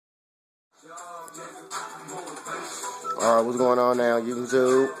Alright, what's going on now?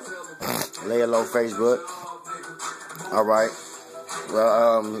 YouTube, lay low Facebook. Alright,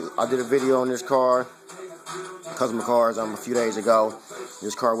 well, I did a video on this car, customer cars, a few days ago.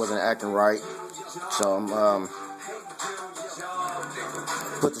 This car wasn't acting right, so I'm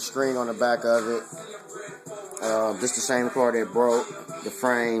put the screen on the back of it. This is the same car that broke, the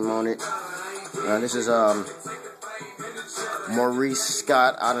frame on it. This is Maurice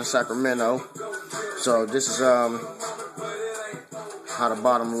Scott out of Sacramento. So this is how the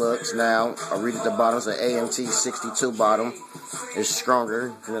bottom looks now. I read at the bottom, it's an AMT 62 bottom. It's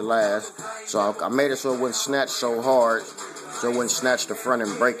stronger than the last. So I made it so it wouldn't snatch so hard, so it wouldn't snatch the front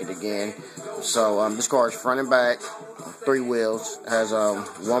and break it again. So this car is front and back, 3 wheels, has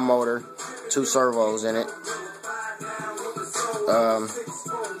 1 motor, 2 servos in it.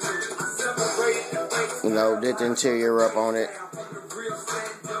 Did the interior up on it.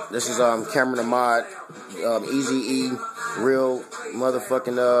 This is Camera the Mod, eazy real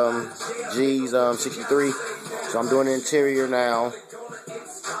motherfucking G's 63. So I'm doing the interior now.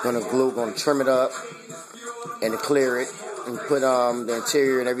 Gonna trim it up and clear it and put the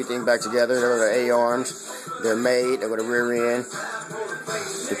interior and everything back together. There are the A-arms. They're made. They're with the rear end.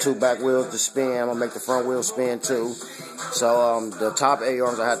 The 2 back wheels to spin. I'm gonna make the front wheel spin too. So the top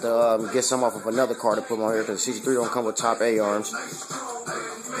A-arms I had to get some off of another car to put on here because the 63 don't come with top A-arms.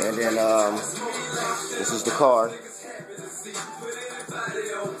 And then this is the car.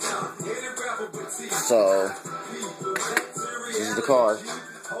 So this is the car.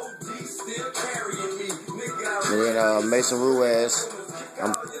 And then Mason Ruiz,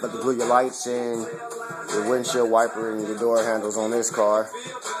 I'm about to glue your lights in, your windshield wiper, and your door handles on this car.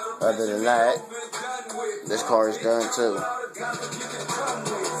 Other than that, this car is done too.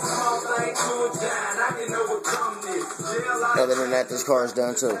 Other than that, this car is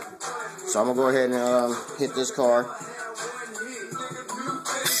done too. So I'm gonna go ahead and hit this car.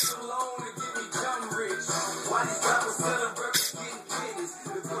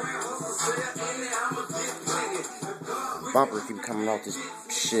 Bumper keep coming off this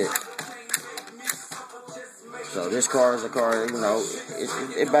shit. So this car is a car,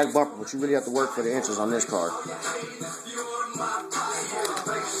 it back bumper, but you really have to work for the inches on this car.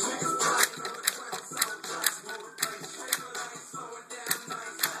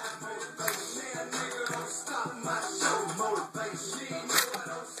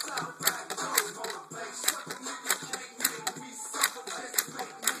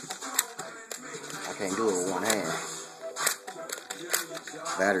 I can't do it with one hand.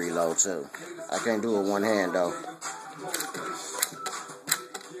 Battery low too. I can't do it with one hand though.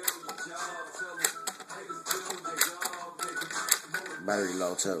 Battery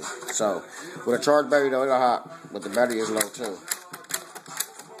low too. So with a charged battery though, it'll hot, but the battery is low too.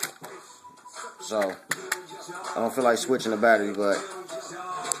 So I don't feel like switching the battery, but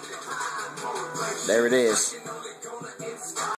there it is.